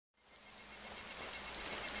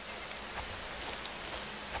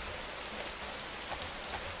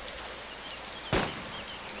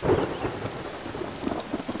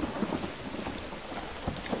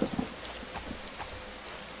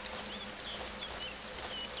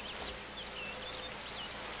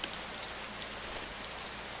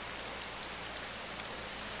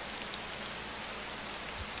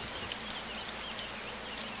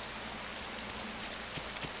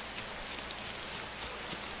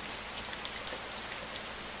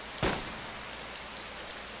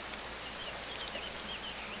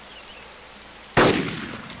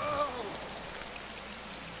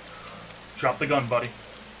Drop the gun, buddy.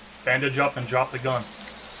 Bandage up and drop the gun.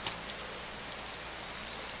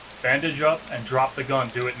 Bandage up and drop the gun.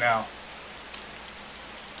 Do it now.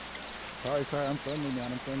 Sorry, I'm friendly,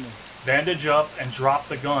 man. I'm friendly. Bandage up and drop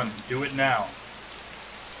the gun. Do it now.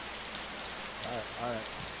 Alright.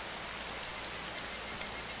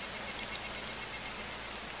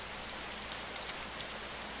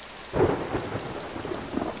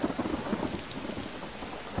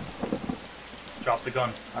 Drop the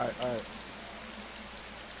gun. Alright.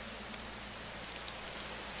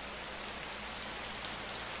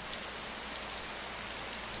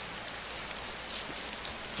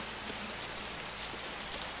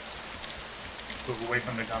 Move away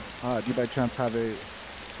from the gun. Do you by chance have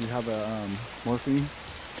a morphine?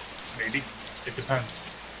 Maybe. It depends.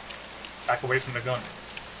 Back away from the gun.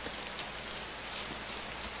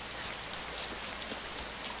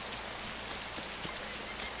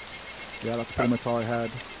 Yeah, that's pretty much all I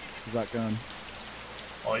had. Is that gun?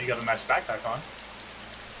 Oh, you got a nice backpack on.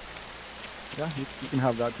 Yeah, you can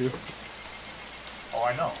have that too. Oh,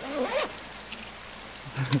 I know.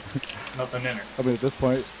 Nothing in it. I mean, at this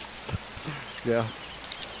point, yeah.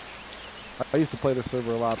 I used to play this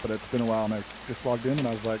server a lot, but it's been a while, and I just logged in, and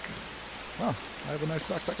I was like, oh, I have a nice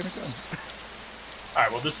backpack and a gun.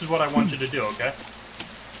 Alright, well, this is what I want you to do, okay?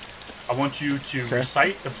 I want you to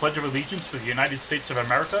recite the Pledge of Allegiance for the United States of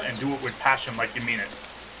America and do it with passion like you mean it.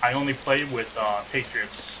 I only play with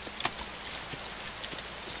Patriots.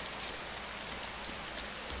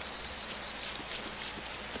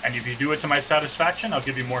 And if you do it to my satisfaction, I'll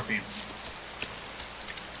give you morphine.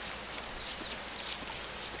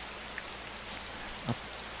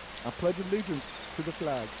 I pledge allegiance to the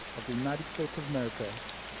flag of the United States of America.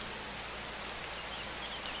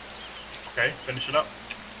 Okay, finish it up.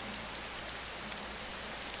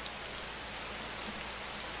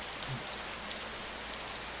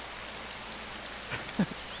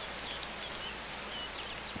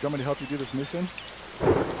 Do you want me to help you do this mission?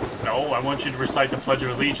 No, I want you to recite the Pledge of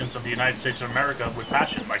Allegiance of the United States of America with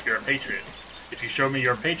passion, like you're a patriot. If you show me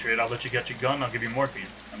you're a patriot, I'll let you get your gun, I'll give you morphine,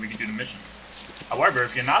 and we can do the mission. However,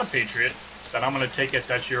 if you're not a patriot, then I'm going to take it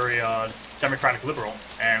that you're a democratic liberal,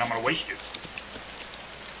 and I'm going to waste you.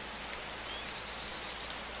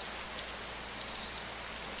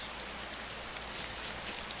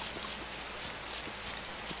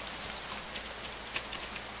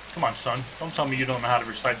 Come on, son. Don't tell me you don't know how to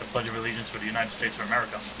recite the Pledge of Allegiance for the United States of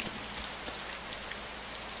America.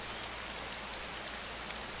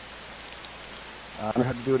 I never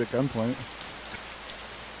had to do it at gunpoint.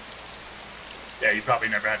 Yeah, you probably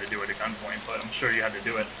never had to do it at gunpoint, but I'm sure you had to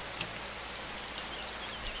do it.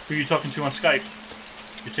 Who are you talking to on Skype?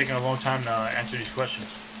 You're taking a long time to answer these questions.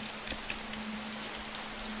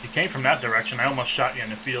 You came from that direction. I almost shot you in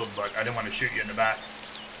the field, but I didn't want to shoot you in the back.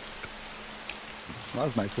 That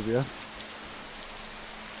was nice of you.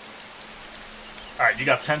 Alright, you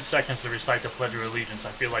got 10 seconds to recite the Pledge of Allegiance.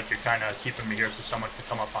 I feel like you're kind of keeping me here so someone can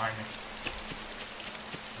come up behind me.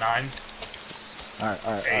 9.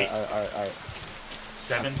 Alright.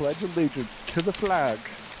 7. I pledge allegiance to the flag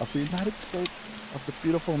of the United States of the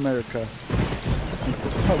beautiful America, and the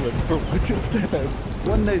republic for which it stands,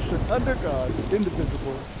 one nation, under God,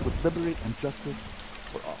 indivisible, with liberty and justice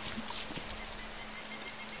for all.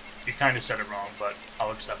 You kind of said it wrong, but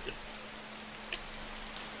I'll accept it.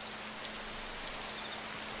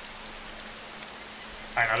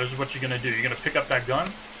 Alright, now this is what you're going to do. You're going to pick up that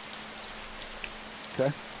gun.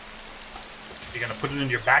 Okay. You're going to put it in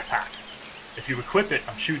your backpack. If you equip it,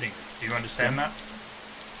 I'm shooting you. Do you understand that?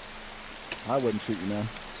 I wouldn't shoot you, man.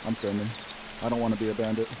 I'm friendly. I don't want to be a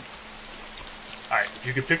bandit. Alright,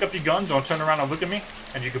 you can pick up your gun, don't turn around and look at me,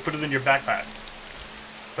 and you can put it in your backpack.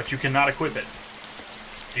 But you cannot equip it.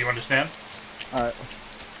 Do you understand? Alright.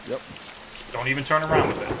 Yep. Don't even turn around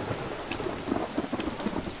with it.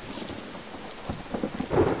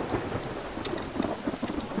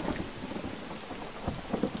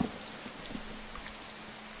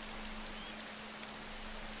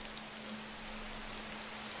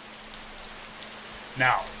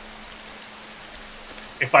 Now,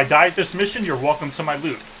 if I die at this mission, you're welcome to my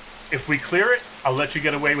loot. If we clear it, I'll let you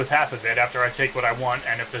get away with half of it after I take what I want,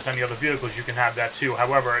 and if there's any other vehicles, you can have that too.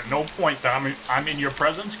 However, at no point that I'm in your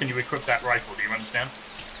presence can you equip that rifle. Do you understand?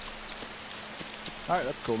 Alright,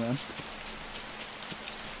 that's cool, man.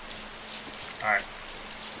 Alright.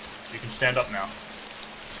 You can stand up now.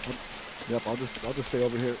 Yep, I'll just stay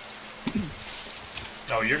over here.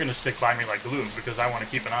 No, you're gonna stick by me like glue because I want to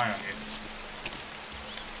keep an eye on you.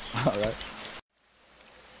 Alright.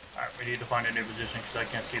 Alright, we need to find a new position because I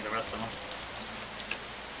can't see the rest of them.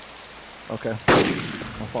 Okay.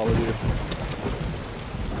 I'll follow you.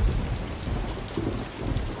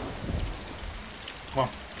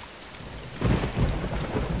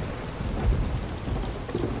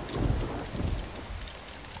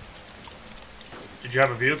 Did you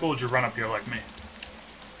have a vehicle or did you run up here like me?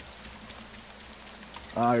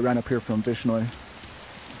 I ran up here from Vishnoi.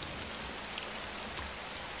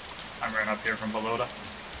 I ran up here from Balota.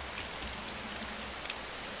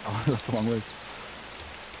 Oh, that's a long ways.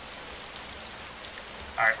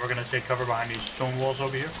 Alright, we're gonna take cover behind these stone walls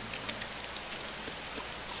over here.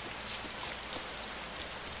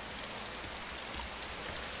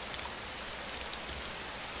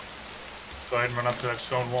 Go ahead and run up to that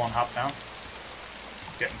stone wall and hop down.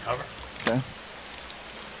 Get in cover. Okay.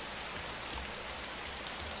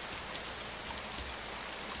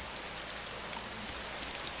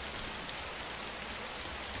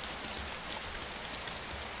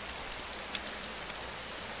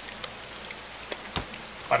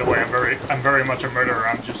 By the way, I'm very much a murderer.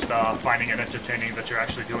 I'm just finding it entertaining that you're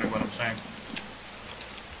actually doing what I'm saying.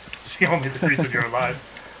 It's the only reason you're alive.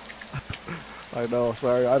 I know,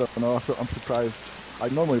 sorry, I don't know, I'm surprised. I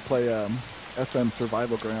normally play SM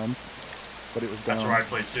Survival Ground, but it was down. That's where I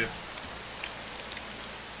play too.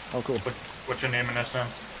 Oh, cool. What's your name in SM?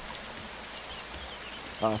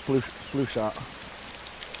 Flu Shot.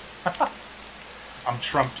 I'm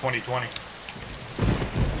Trump 2020.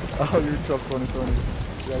 Oh, you're Trump 2020.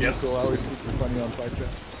 Yeah, yep. You're cool. I always think you're funny on side chat.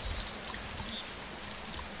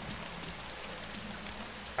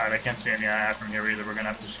 Alright, I can't see any AI from here either. We're gonna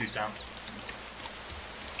have to scoot down.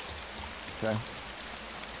 Okay.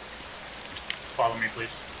 Follow me,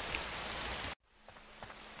 please.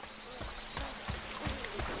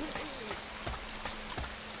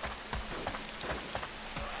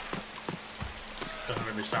 Doesn't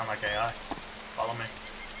really sound like AI. Follow me.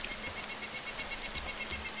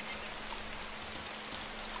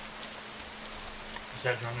 Is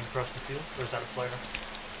that running across the field, or is that a player?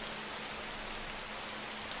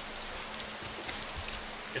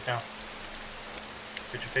 Get down.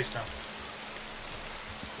 Get your face down.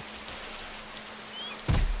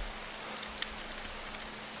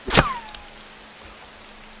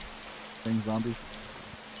 Thing zombies.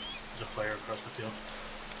 There's a player across the field.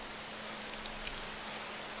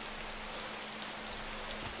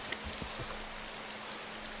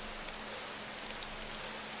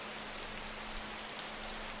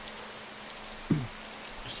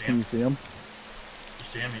 Can you see him? You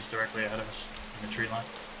see him? He's directly ahead of us in the tree line.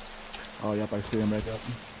 Oh, yep, I see him right up.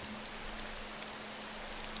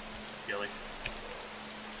 Gilly.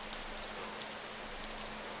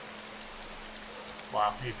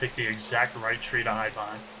 Wow, you picked the exact right tree to hide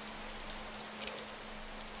behind.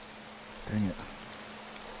 Dang it.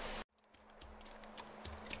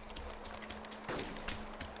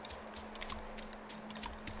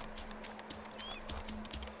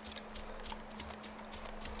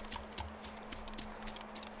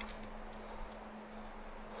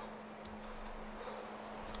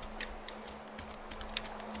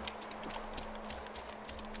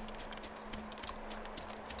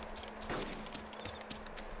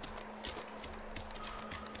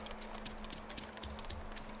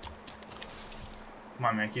 Come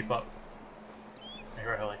on, man, keep up. I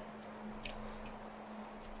hear a heli.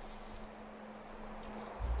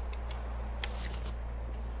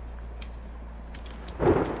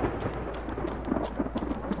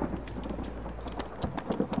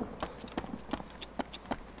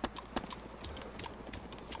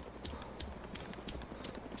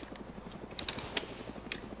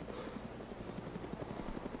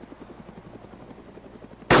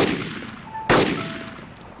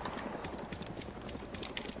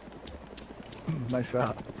 Nice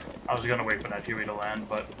shot. I was gonna wait for that Huey to land,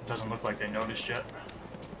 but it doesn't look like they noticed yet.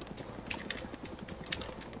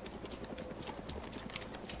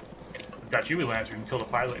 If that Huey lands, we can kill the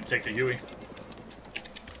pilot and take the Huey.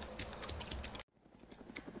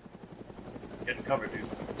 Get in cover, dude.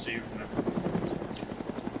 I can see you from there.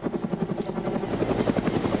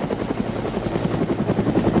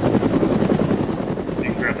 You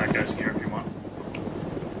can grab that guy's gear if you want.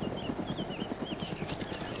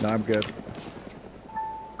 No, I'm good.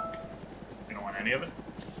 Any of it?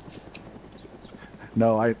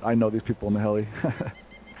 No, I know these people in the heli.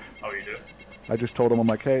 Oh, you do? I just told them, I'm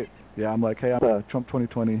like, hey, I'm Trump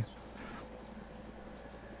 2020.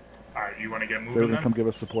 Alright, you want to get moving They're gonna then? come give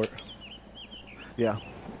us support. Yeah.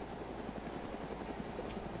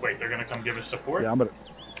 Wait, they're gonna come give us support? Yeah, I'm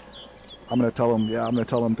gonna tell them. Yeah, I'm gonna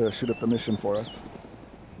tell them to shoot up the mission for us.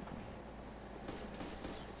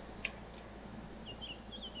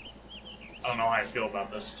 I don't know how I feel about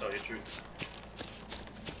this, to tell you the truth.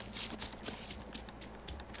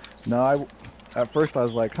 No, at first I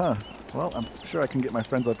was like, huh, well, I'm sure I can get my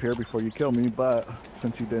friends up here before you kill me, but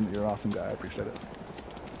since you didn't, you're an awesome guy, I appreciate it.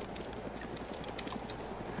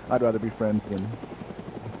 I'd rather be friends than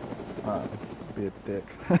Be a dick.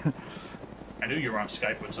 I knew you were on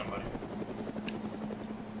Skype with somebody.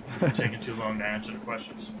 You're taking too long to answer the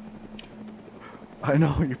questions. I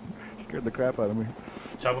know, you scared the crap out of me.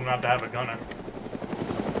 Tell them not to have a gunner.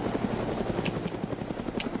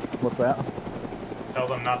 What's that? Tell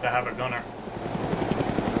them not to have a gunner.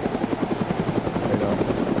 There you go.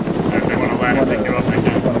 If they want to land and pick you up, they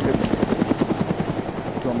can.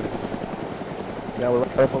 Yeah, we're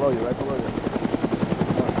right below you, right below you.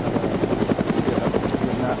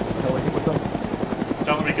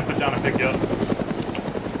 Tell them he can put down and pick you up.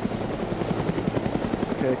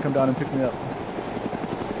 Okay, come down and pick me up.